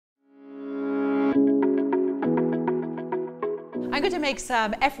I'm going to make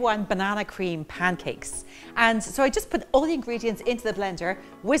some F1 banana cream pancakes. And so I just put all the ingredients into the blender,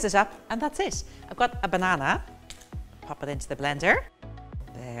 whiz it up, and that's it. I've got a banana, pop it into the blender,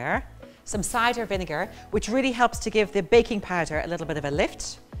 there. Some cider vinegar, which really helps to give the baking powder a little bit of a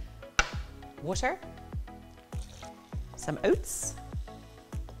lift. Water, some oats,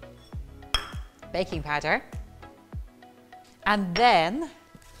 baking powder, and then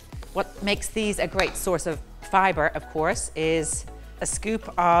what makes these a great source of fibre, of course, is a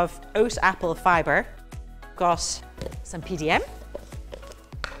scoop of oat apple fibre. Got some PDM,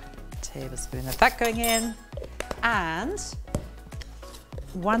 tablespoon of that going in, and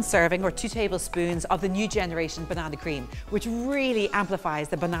 1 serving or 2 tablespoons of the new generation banana cream, which really amplifies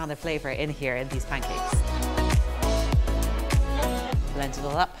the banana flavour in here in these pancakes. Blend it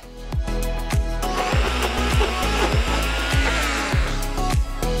all up.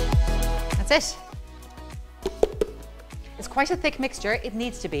 That's it. It's quite a thick mixture, it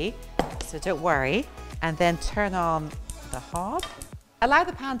needs to be, so don't worry. And then turn on the hob. Allow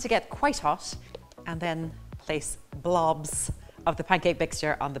the pan to get quite hot and then place blobs of the pancake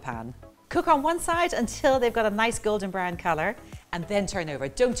mixture on the pan. Cook on one side until they've got a nice golden brown colour and then turn over.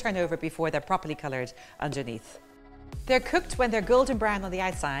 Don't turn over before they're properly coloured underneath. They're cooked when they're golden brown on the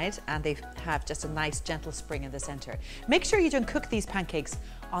outside and they have just a nice gentle spring in the centre. Make sure you don't cook these pancakes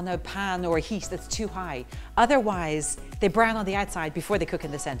on a pan or a heat that's too high. Otherwise, they brown on the outside before they cook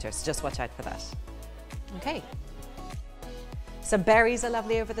in the centre, so just watch out for that. Okay. Some berries are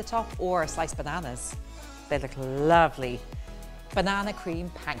lovely over the top, or sliced bananas. They look lovely. Banana cream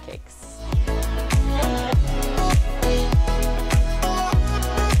pancakes.